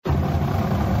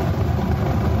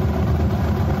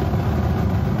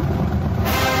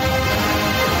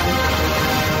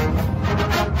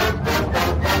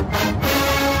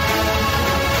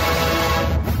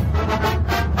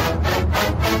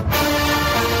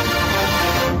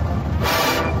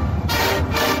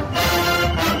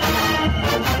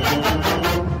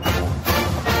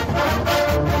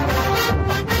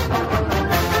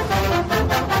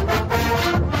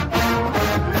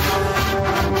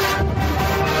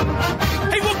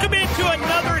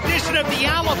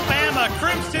Alabama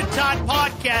Crimson Tide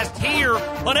podcast here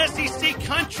on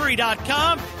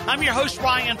SECCountry.com. I'm your host,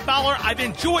 Ryan Fowler. I've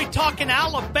enjoyed talking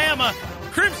Alabama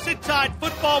Crimson Tide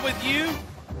football with you.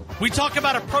 We talk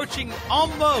about approaching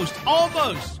almost,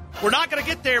 we're not going to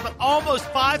get there, but almost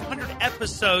 500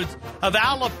 episodes of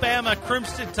Alabama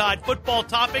Crimson Tide football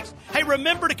topics. Hey,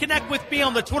 remember to connect with me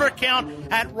on the Twitter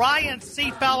account at Ryan C.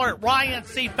 Fowler,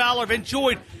 I've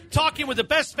enjoyed talking with the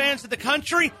best fans of the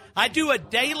country. I do a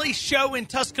daily show in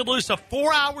Tuscaloosa,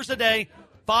 4 hours a day,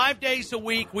 5 days a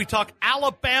week. We talk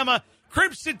Alabama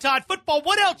Crimson Tide football.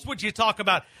 What else would you talk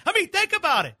about? I mean, think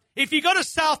about it. If you go to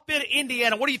South Bend,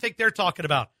 Indiana, what do you think they're talking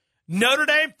about? Notre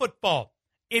Dame football.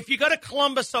 If you go to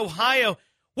Columbus, Ohio,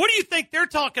 what do you think they're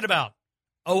talking about?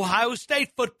 Ohio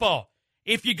State football.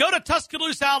 If you go to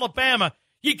Tuscaloosa, Alabama,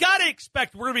 you got to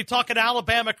expect we're going to be talking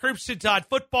Alabama Crimson Tide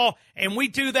football, and we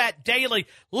do that daily.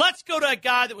 Let's go to a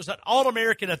guy that was an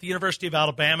All-American at the University of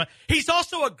Alabama. He's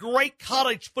also a great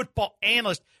college football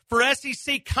analyst for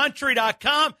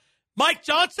SECCountry.com. Mike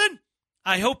Johnson,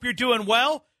 I hope you're doing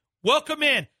well. Welcome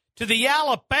in to the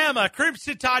Alabama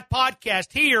Crimson Tide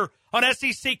podcast here on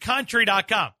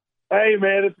SECCountry.com. Hey,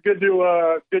 man, it's good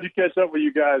to catch up with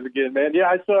you guys again, man.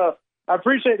 Yeah, I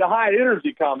appreciate the high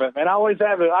energy comment, man. I always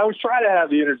try to have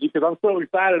the energy because I'm so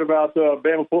excited about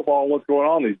Bama football and what's going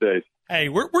on these days. Hey,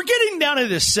 we're getting down to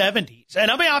the 70s, and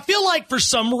I mean, I feel like for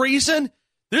some reason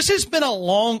this has been a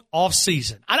long off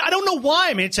season. I don't know why.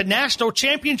 I mean, it's a national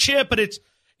championship, but it's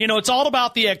all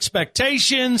about the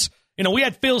expectations. You know, we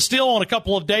had Phil Steele on a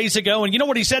couple of days ago, and you know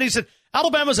what he said? He said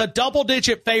Alabama's a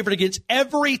double-digit favorite against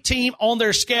every team on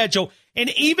their schedule, and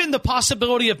even the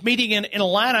possibility of meeting in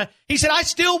Atlanta. He said, I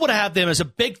still would have them as a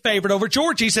big favorite over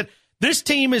Georgia. He said, this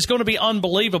team is going to be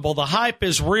unbelievable. The hype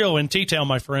is real in T-Town,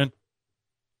 my friend.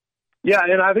 Yeah,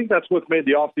 and I think that's what's made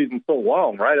the offseason so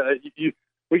long, right?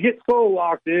 We get so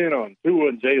locked in on Tua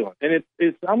and Jalen, and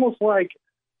it's almost like,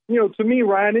 to me,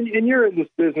 Ryan, and you're in this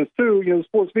business too, the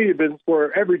sports media business,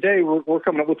 where every day we're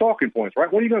coming up with talking points,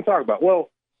 right? What are you going to talk about? Well,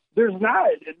 there's not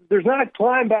a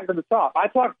climb back to the top. I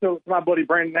talked to my buddy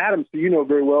Brandon Adams, who you know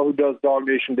very well, who does Dog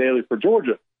Nation Daily for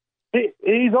Georgia.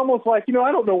 He's almost like,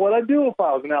 I don't know what I'd do if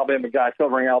I was an Alabama guy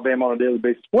covering Alabama on a daily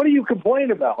basis. What do you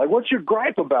complain about? Like, what's your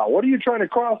gripe about? What are you trying to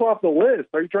cross off the list?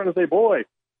 Are you trying to say, boy,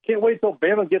 can't wait till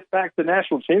Bama gets back to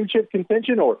national championship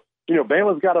contention, or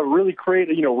Bama's got to really create,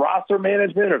 roster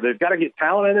management, or they've got to get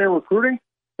talent in there recruiting?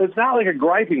 It's not like a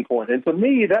griping point. And to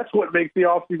me, that's what makes the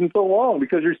offseason so long,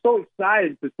 because you're so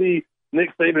excited to see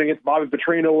Nick Saban against Bobby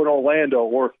Petrino in Orlando,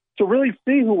 or to really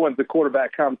see who wins the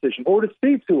quarterback competition, or to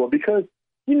see Tua, because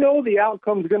the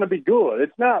outcome's going to be good.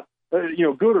 It's not,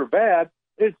 good or bad.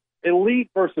 It's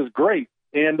elite versus great.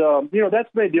 And, that's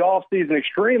made the offseason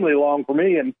extremely long for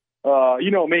me. And,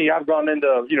 me, I've gone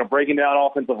into, breaking down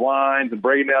offensive lines and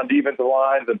breaking down defensive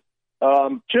lines and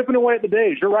chipping away at the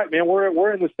days. You're right, man.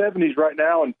 We're in the 70s right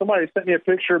now, and somebody sent me a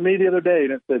picture of me the other day,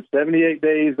 and it said 78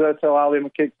 days till Alabama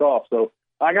kicks off. So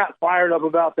I got fired up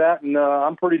about that, and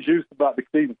I'm pretty juiced about the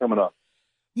season coming up.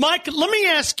 Mike, let me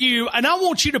ask you, and I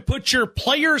want you to put your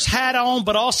player's hat on,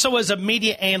 but also as a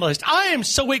media analyst. I am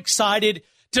so excited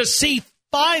to see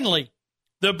finally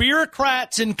the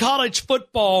bureaucrats in college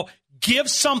football give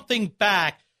something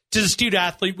back to the student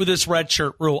athlete with this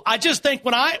redshirt rule. I just think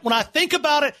when I think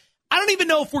about it, I don't even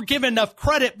know if we're giving enough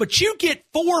credit, but you get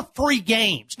 4 free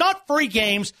games, not free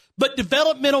games, but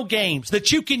developmental games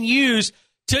that you can use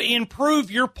to improve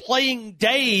your playing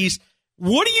days.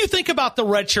 What do you think about the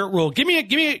redshirt rule? Give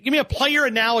me a player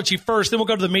analogy first, then we'll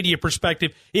go to the media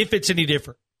perspective if it's any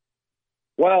different.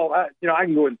 Well, I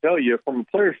can go ahead and tell you from a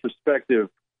player's perspective,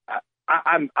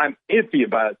 I'm iffy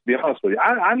about it, to be honest with you.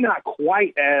 I'm not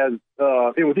quite as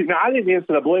with you. Now, I think the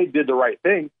NCAA did the right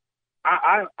thing.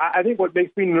 I think what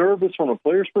makes me nervous from a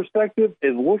player's perspective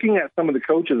is looking at some of the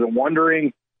coaches and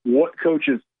wondering what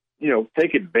coaches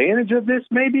take advantage of this.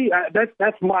 Maybe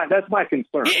that's my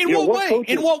concern. In what way?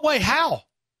 Coaches, in what way? How?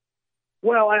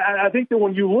 Well, I think that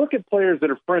when you look at players that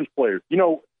are fringe players,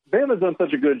 Bama's done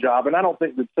such a good job, and I don't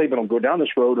think that Saban will go down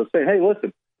this road of saying, hey,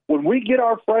 listen, when we get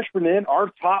our freshmen in,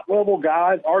 our top-level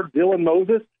guys, our Dylan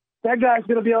Moses, that guy's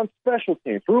going to be on special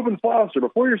teams. Reuben Foster,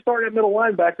 before you're starting at middle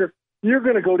linebacker, you're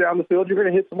going to go down the field, you're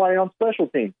going to hit somebody on special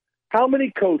teams. How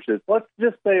many coaches, let's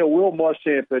just say a Will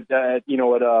Muschamp at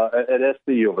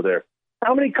SC over there,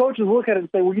 how many coaches look at it and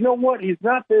say, well, you know what, he's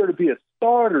not there to be a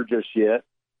starter just yet,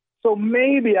 so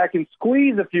maybe I can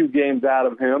squeeze a few games out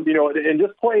of him, and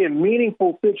just play in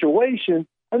meaningful situations,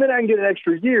 and then I can get an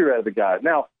extra year out of the guy.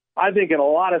 Now, I think in a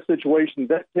lot of situations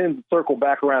that tends to circle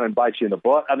back around and bite you in the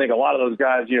butt. I think a lot of those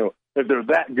guys, if they're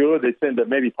that good, they tend to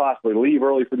maybe possibly leave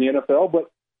early for the NFL. But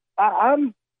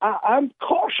I'm I'm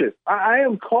cautious. I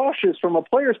am cautious from a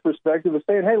player's perspective of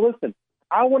saying, hey, listen,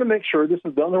 I want to make sure this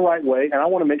is done the right way, and I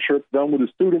want to make sure it's done with the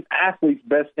student-athlete's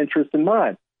best interest in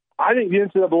mind. I think the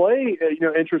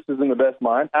NCAA, interest is in the best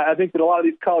mind. I think that a lot of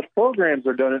these college programs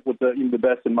are done it with the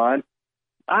best in mind.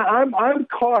 I'm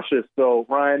cautious, though,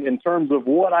 Ryan, in terms of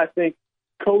what I think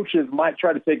coaches might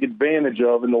try to take advantage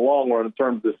of in the long run in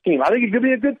terms of the scheme. I think it could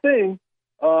be a good thing,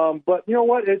 but you know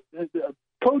what?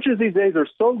 Coaches these days are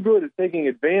so good at taking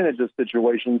advantage of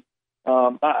situations.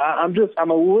 I'm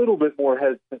a little bit more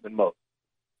hesitant than most.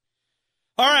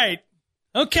 All right.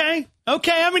 Okay.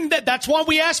 I mean, that's why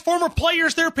we ask former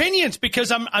players their opinions,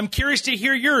 because I'm curious to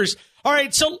hear yours. All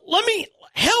right. So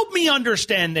help me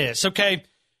understand this. Okay.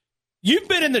 You've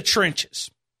been in the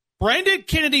trenches. Brandon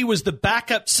Kennedy was the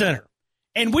backup center.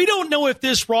 And we don't know if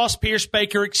this Ross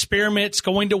Pierce-Baker experiment's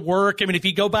going to work. I mean, if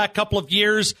you go back a couple of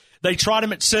years, they tried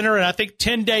him at center, and I think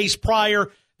 10 days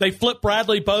prior, they flipped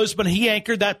Bradley Bozeman. He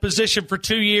anchored that position for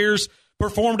 2 years,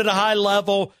 performed at a high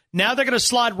level. Now they're going to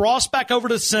slide Ross back over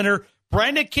to center.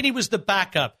 Brandon Kennedy was the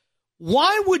backup.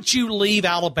 Why would you leave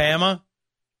Alabama?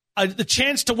 The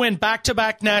chance to win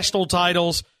back-to-back national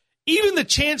titles, even the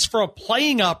chance for a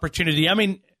playing opportunity. I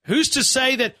mean, who's to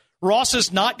say that Ross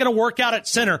is not going to work out at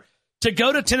center? To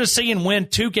go to Tennessee and win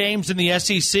 2 games in the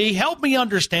SEC, help me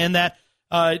understand that.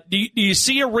 Do you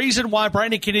see a reason why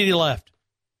Brandon Kennedy left?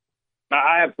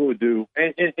 I absolutely do.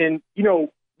 And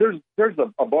there's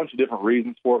a bunch of different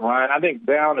reasons for it, Ryan. I think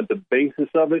down at the basis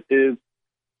of it is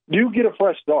you get a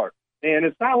fresh start. And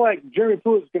it's not like Jeremy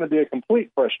Pruitt's going to be a complete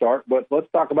fresh start, but let's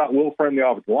talk about Will Friend, the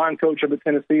offensive line coach up at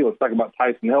Tennessee. Let's talk about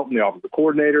Tyson Helton, the offensive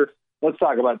coordinator. Let's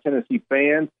talk about Tennessee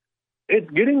fans. It's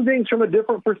getting things from a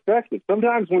different perspective.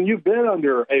 Sometimes when you've been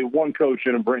under a one coach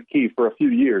and a Brent Key for a few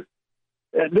years,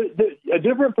 a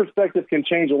different perspective can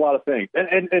change a lot of things.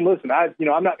 And listen, I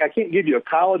can't give you a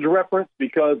college reference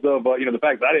because of the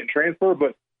fact that I didn't transfer,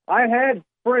 but I had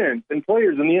friends and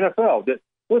players in the NFL that,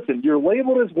 listen, you're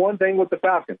labeled as one thing with the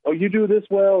Falcons. Oh, you do this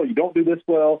well, you don't do this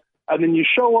well, and then you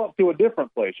show up to a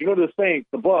different place. You go to the Saints,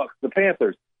 the Bucs, the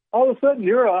Panthers. All of a sudden,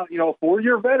 you're a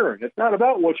 4-year veteran. It's not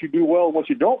about what you do well and what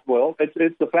you don't well.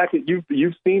 It's the fact that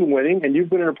you've seen winning and you've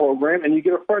been in a program and you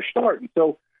get a fresh start. And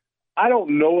so, I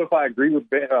don't know if I agree with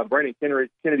Brandon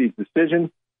Kennedy's decision,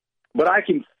 but I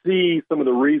can see some of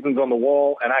the reasons on the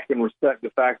wall, and I can respect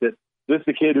the fact that this is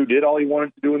a kid who did all he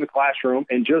wanted to do in the classroom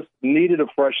and just needed a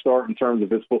fresh start in terms of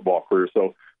his football career.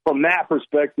 So, from that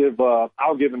perspective,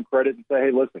 I'll give him credit and say,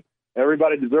 hey, listen.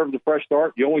 Everybody deserves a fresh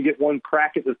start. You only get one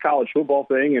crack at this college football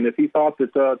thing, and if he thought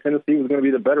that Tennessee was going to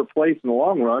be the better place in the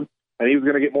long run and he was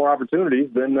going to get more opportunities,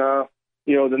 then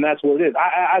that's what it is.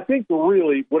 I think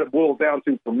really what it boils down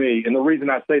to for me, and the reason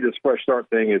I say this fresh start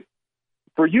thing is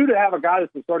for you to have a guy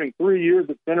that's been starting 3 years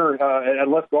at center at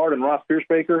left guard and Ross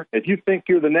Pierce-Baker, if you think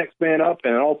you're the next man up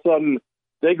and all of a sudden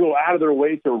they go out of their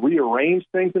way to rearrange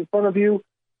things in front of you,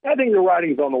 I think the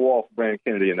writing's on the wall for Brandon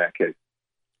Kennedy in that case.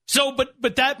 So,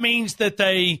 but that means that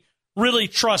they really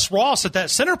trust Ross at that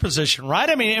center position, right?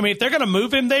 I mean, if they're going to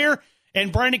move him there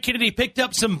and Brandon Kennedy picked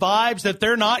up some vibes that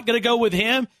they're not going to go with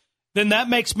him, then that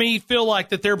makes me feel like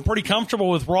that they're pretty comfortable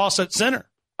with Ross at center.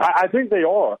 I think they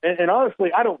are. And honestly,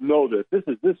 I don't know this.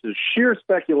 This is sheer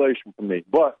speculation for me.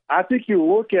 But I think you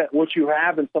look at what you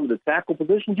have in some of the tackle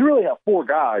positions, you really have 4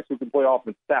 guys who can play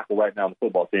offensive tackle right now on the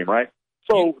football team, right?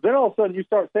 So then all of a sudden you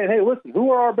start saying, hey, listen,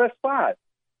 who are our best 5?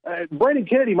 Brandon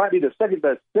Kennedy might be the second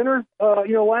best center,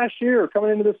 last year or coming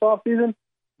into this offseason.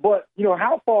 But,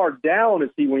 how far down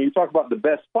is he when you talk about the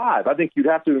best 5? I think you'd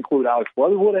have to include Alex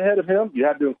Leatherwood ahead of him. You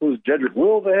have to include Jedrick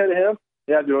Wills ahead of him.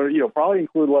 You have to, probably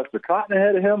include Lester Cotton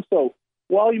ahead of him. So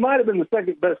while he might have been the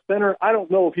second best center, I don't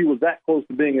know if he was that close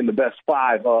to being in the best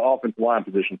 5 offensive line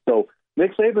positions. So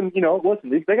Nick Saban,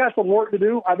 listen, they got some work to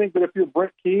do. I think that if you're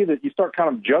Brent Key, that you start kind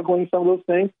of juggling some of those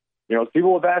things.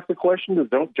 People have asked the question, does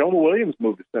Jonah Williams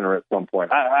move to center at some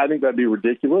point? I think that'd be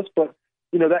ridiculous, but,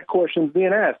 that question's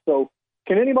being asked. So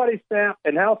can anybody snap,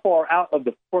 and how far out of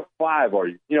the front 5 are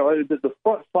you? The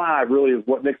front 5 really is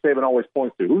what Nick Saban always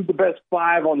points to. Who's the best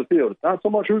 5 on the field? It's not so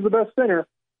much who's the best center,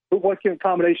 but what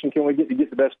combination can we get to get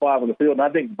the best 5 on the field? And I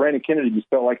think Brandon Kennedy just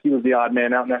felt like he was the odd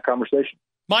man out in that conversation.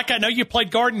 Mike, I know you played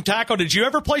guard and tackle. Did you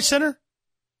ever play center?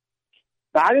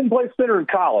 I didn't play center in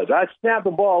college. I snapped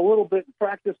the ball a little bit in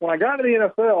practice. When I got to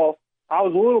the NFL, I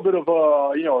was a little bit of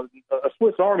a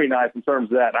Swiss Army knife in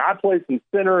terms of that. I played some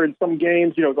center in some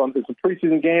games, on some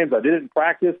preseason games. I did it in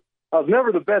practice. I was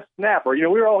never the best snapper. We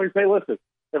were always saying, listen,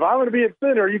 if I'm going to be at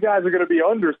center, you guys are going to be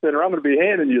under center. I'm going to be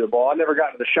handing you the ball. I never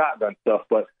got into the shotgun stuff.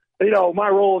 But, my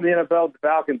role in the NFL with the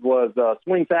Falcons was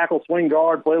swing tackle, swing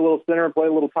guard, play a little center, play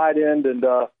a little tight end, and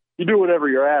you do whatever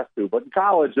you're asked to. But in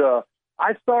college,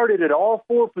 I started at all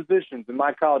 4 positions in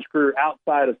my college career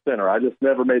outside of center. I just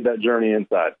never made that journey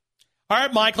inside. All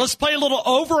right, Mike, let's play a little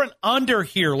over and under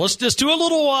here. Let's just do a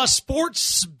little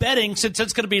sports betting since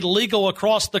it's going to be legal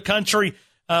across the country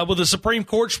with the Supreme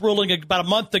Court's ruling about a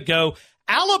month ago.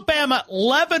 Alabama,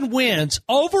 11 wins,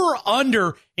 over or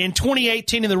under in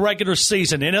 2018 in the regular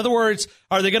season. In other words,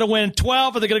 are they going to win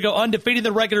 12? Are they going to go undefeated in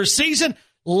the regular season?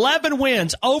 11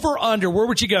 wins, over or under. Where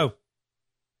would you go?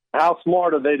 How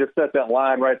smart are they to set that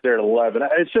line right there at 11?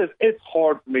 It's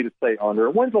hard for me to say under.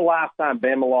 When's the last time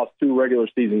Bama lost 2 regular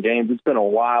season games? It's been a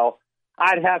while.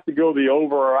 I'd have to go the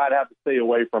over, or I'd have to stay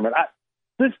away from it.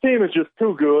 This team is just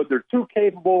too good. They're too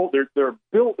capable. They're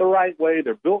built the right way.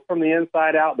 They're built from the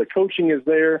inside out. The coaching is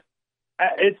there.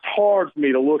 It's hard for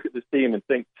me to look at this team and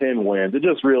think 10 wins. It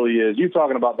just really is. You're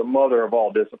talking about the mother of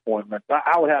all disappointments.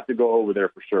 I would have to go over there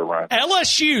for sure, Ryan.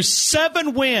 LSU,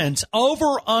 7 wins, over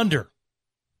or under.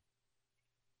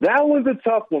 That was a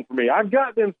tough one for me. I've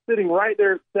got them sitting right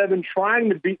there at 7, trying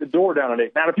to beat the door down at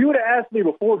 8. Now, if you would have asked me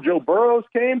before Joe Burrows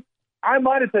came, I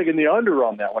might have taken the under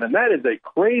on that one, and that is a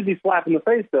crazy slap in the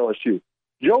face to LSU.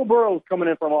 Joe Burrows coming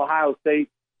in from Ohio State,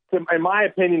 in my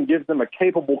opinion, gives them a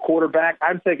capable quarterback.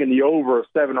 I'm taking the over of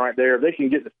 7 right there. They can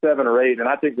get to 7 or 8, and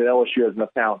I think that LSU has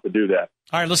enough talent to do that.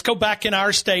 All right, let's go back in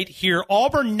our state here.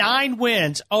 Auburn, 9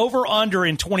 wins, over under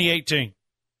in 2018.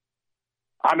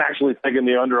 I'm actually taking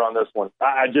the under on this one.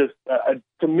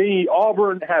 To me,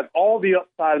 Auburn has all the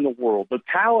upside in the world. The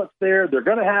talent's there. They're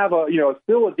going to have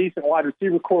still a decent wide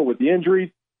receiver core with the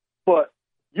injuries, but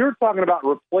you're talking about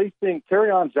replacing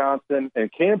Kerryon Johnson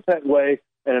and Cam Petway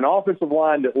and an offensive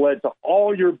line that led to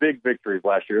all your big victories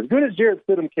last year. As good as Jarrett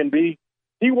Stidham can be,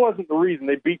 he wasn't the reason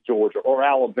they beat Georgia or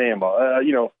Alabama.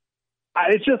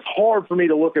 It's just hard for me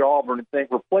to look at Auburn and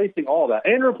think replacing all that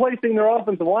and replacing their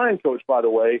offensive line coach, by the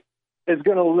way, is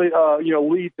going to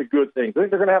lead to good things. I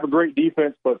think they're going to have a great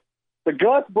defense, but the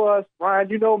Gus bus, Ryan,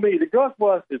 you know me, the Gus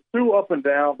bus is too up and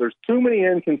down. There's too many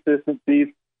inconsistencies.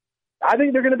 I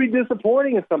think they're going to be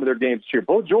disappointing in some of their games this year,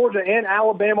 both Georgia and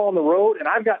Alabama on the road, and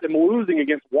I've got them losing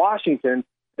against Washington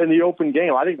in the open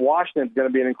game. I think Washington's going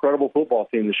to be an incredible football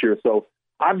team this year, so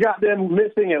I've got them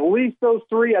missing at least those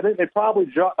 3. I think they probably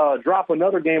drop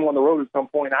another game on the road at some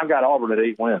point. I've got Auburn at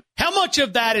 8 wins. How much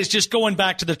of that is just going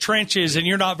back to the trenches and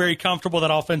you're not very comfortable with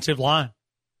that offensive line?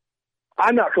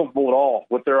 I'm not comfortable at all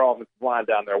with their offensive line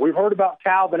down there. We've heard about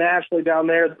Calvin Ashley down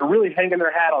there. They're really hanging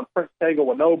their hat on Prince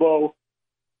Tagovailoa.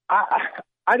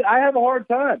 I have a hard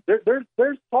time.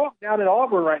 There's talk down in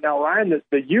Auburn right now, Ryan, that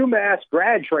the UMass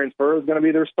grad transfer is going to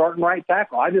be their starting right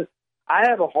tackle. I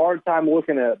have a hard time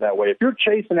looking at it that way. If you're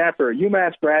chasing after a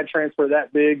UMass grad transfer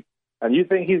that big and you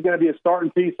think he's going to be a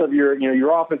starting piece of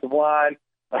your offensive line,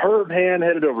 Herb Hand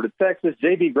headed over to Texas,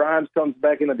 J.B. Grimes comes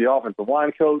back into the offensive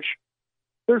line coach,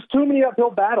 there's too many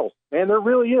uphill battles, man. There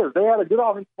really is. They had a good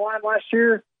offensive line last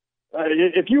year.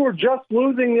 If you were just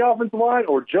losing the offensive line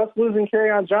or just losing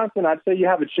Kerryon Johnson, I'd say you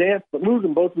have a chance. But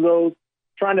losing both of those,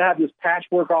 trying to have this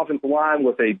patchwork offensive line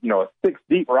with a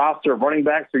 6-deep roster of running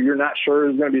backs so you're not sure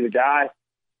who's going to be the guy,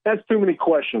 that's too many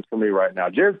questions for me right now.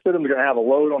 Jarrett Stidham's going to have a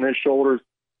load on his shoulders.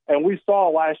 And we saw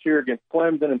last year against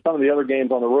Clemson and some of the other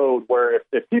games on the road where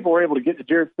if people were able to get to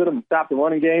Jarrett Stidham and stop the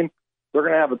running game, they're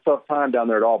going to have a tough time down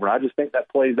there at Auburn. I just think that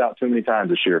plays out too many times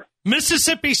this year.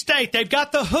 Mississippi State, they've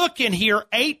got the hook in here,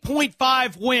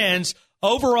 8.5 wins,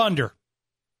 over under.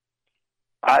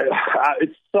 It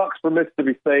sucks for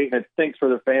Mississippi State, and it stinks for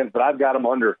their fans, but I've got them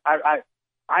under.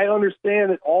 I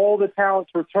understand that all the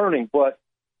talent's returning, but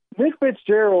Nick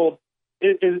Fitzgerald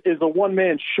is a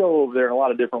one-man show over there in a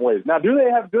lot of different ways. Now, do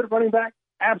they have good running backs?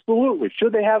 Absolutely.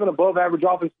 Should they have an above-average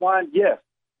offensive line? Yes.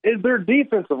 Is their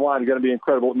defensive line going to be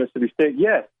incredible at Mississippi State?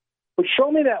 Yes. But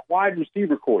show me that wide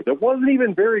receiver core that wasn't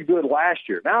even very good last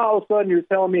year. Now, all of a sudden, you're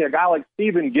telling me a guy like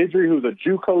Stephen Guidry, who's a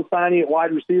JUCO signee at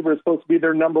wide receiver, is supposed to be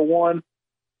their number one?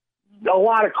 A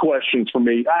lot of questions for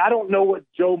me. I don't know what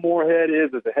Joe Moorhead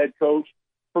is as a head coach.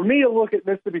 For me to look at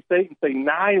Mississippi State and say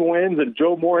 9 wins in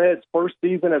Joe Moorhead's first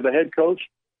season as a head coach,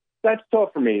 that's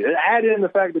tough for me. Add in the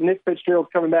fact that Nick Fitzgerald's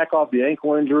coming back off the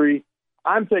ankle injury.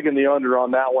 I'm taking the under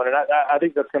on that one, and I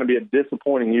think that's going to be a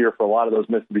disappointing year for a lot of those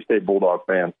Mississippi State Bulldog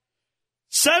fans.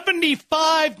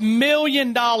 $75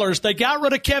 million. They got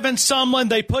rid of Kevin Sumlin.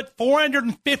 They put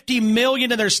 $450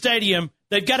 million in their stadium.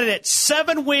 They've got it at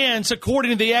 7 wins,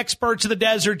 according to the experts of the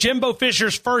desert. Jimbo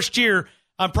Fisher's first year,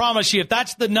 I promise you, if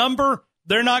that's the number,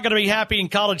 they're not going to be happy in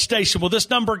College Station. Will this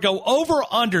number go over or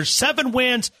under 7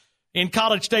 wins in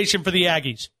College Station for the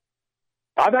Aggies?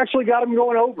 I've actually got them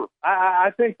going over.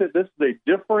 I think that this is a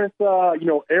different,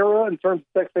 era in terms of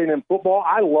Texas A&M football.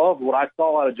 I loved what I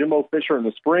saw out of Jimbo Fisher in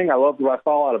the spring. I loved what I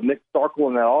saw out of Nick Starkel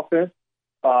in that offense.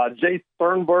 Jay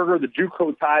Sternberger, the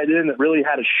JUCO tight end that really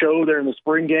had a show there in the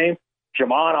spring game.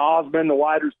 Jamon Osmond, the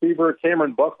wide receiver.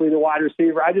 Cameron Buckley, the wide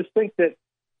receiver. I just think that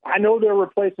I know they're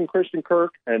replacing Christian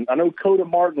Kirk, and I know Coda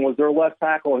Martin was their left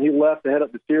tackle, and he left to head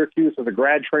up to Syracuse as a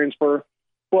grad transfer.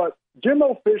 But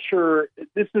Jimbo Fisher,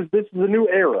 this is a new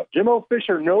era. Jimbo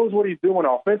Fisher knows what he's doing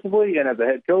offensively, and as a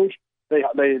head coach,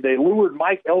 they lured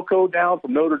Mike Elko down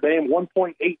from Notre Dame,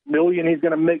 $1.8 million he's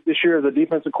going to make this year as a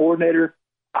defensive coordinator.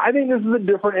 I think this is a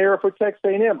different era for Texas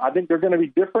A&M. I think they're going to be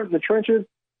different in the trenches.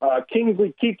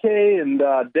 Kingsley Kike and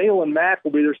Dalen Mack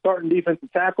will be their starting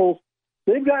defensive tackles.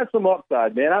 They've got some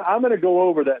upside, man. I'm going to go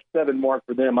over that 7 mark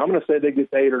for them. I'm going to say they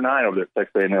get to 8 or 9 over there at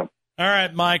Texas A&M. All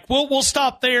right, Mike. We'll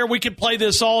stop there. We could play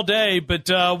this all day, but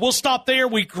we'll stop there.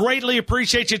 We greatly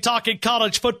appreciate you talking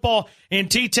college football in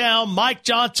T-Town. Mike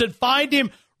Johnson, find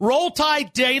him. Roll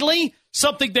Tide Daily,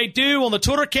 something they do on the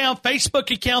Twitter account, Facebook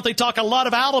account. They talk a lot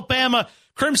of Alabama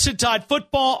Crimson Tide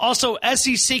football, also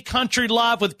SEC Country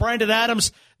Live with Brandon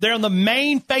Adams. They're on the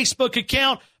main Facebook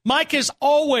account. Mike, as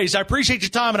always, I appreciate your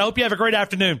time, and I hope you have a great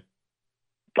afternoon.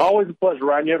 Always a pleasure,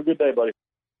 Ryan. You have a good day, buddy.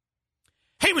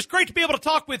 Hey, it was great to be able to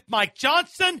talk with Mike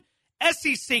Johnson,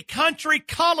 SEC Country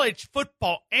college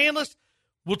football analyst.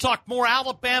 We'll talk more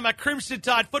Alabama Crimson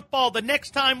Tide football the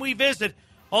next time we visit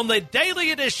on the daily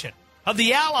edition of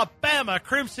the Alabama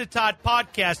Crimson Tide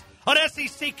podcast on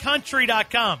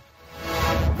SECCountry.com.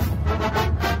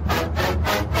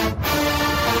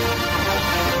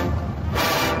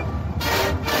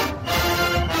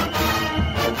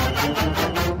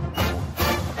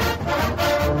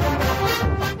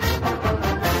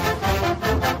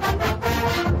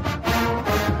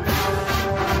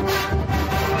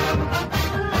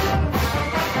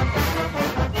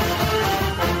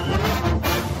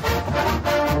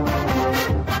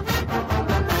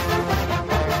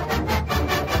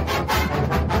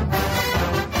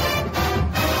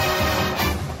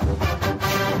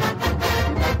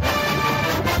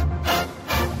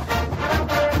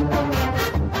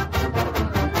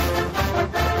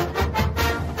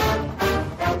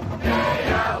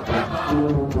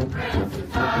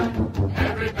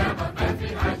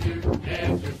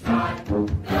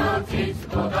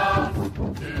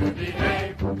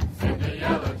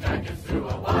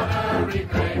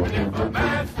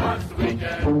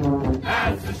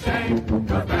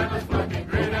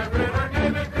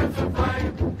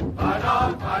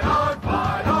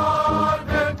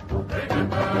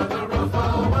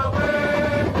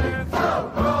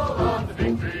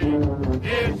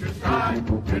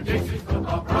 Traditions,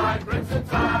 football pride, Crimson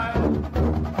Tide.